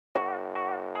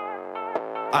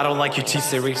I don't like your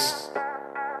T-Series.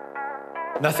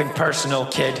 Nothing personal,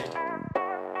 kid.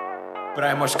 But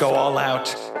I must go all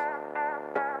out.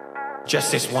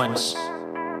 Just this once.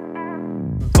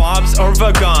 Bob's or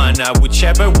Vagana,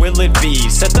 whichever will it be.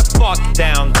 Set the fuck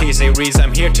down, T-Series,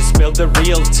 I'm here to spill the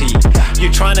real tea. You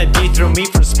tryna dethrone me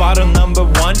from spot on number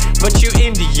one, but you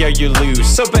in the air you lose,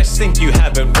 so best think you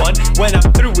haven't won. When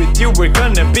I'm through with you, we're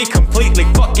gonna be completely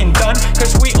fucking done,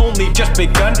 cause we only just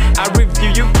begun. I review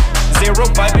you, zero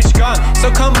vibe is gone. So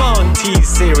come on,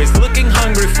 T-Series, looking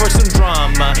hungry for some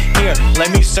drama. Here, let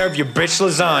me serve you bitch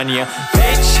lasagna.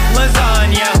 Bitch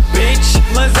lasagna, bitch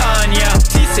lasagna.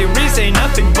 T-Series ain't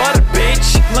nothing but a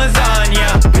bitch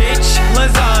lasagna. Bitch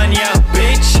lasagna,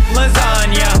 bitch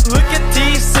lasagna. Look at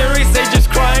T-Series, they just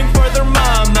crying for their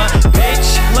mama.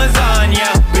 Bitch lasagna,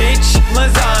 bitch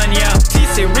lasagna.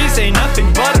 T-Series ain't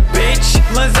nothing but a bitch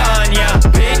lasagna.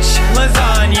 Bitch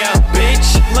lasagna,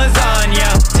 bitch lasagna.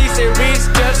 T-Series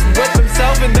just whip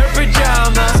himself in their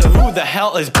pajamas. So who the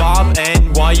hell is Bob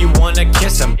and why you wanna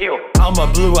kiss him? Ew. I'm a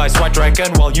blue-eyed white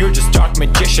dragon while you're just dark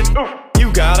magician. Oof.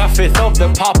 You got a fifth of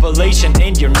the population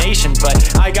in your nation, but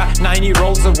I got 9 year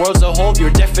olds, the world's a whole,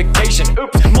 your defecation.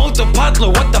 Oops,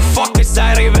 multipatlo, what the fuck is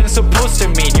that even supposed to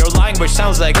mean? Your language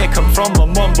sounds like it come from a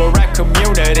mumble rap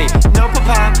community. No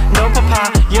papa,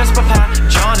 yes papa,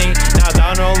 Johnny. Now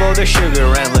download the sugar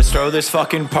and let's throw this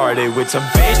fucking party with some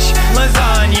bitch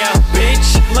lasagna,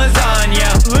 bitch lasagna.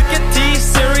 Look at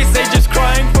T-Series, they just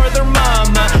crying for their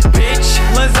mama. Bitch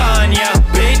lasagna,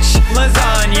 bitch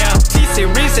lasagna.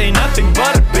 T-Series ain't nothing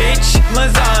but a bitch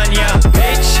lasagna.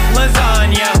 Bitch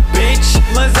lasagna, bitch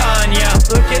lasagna.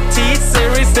 Look at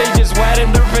T-Series, they just wet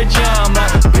in their pajama.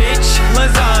 Bitch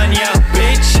lasagna,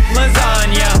 bitch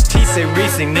lasagna.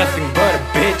 T-Series ain't nothing but a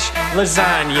bitch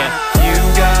lasagna.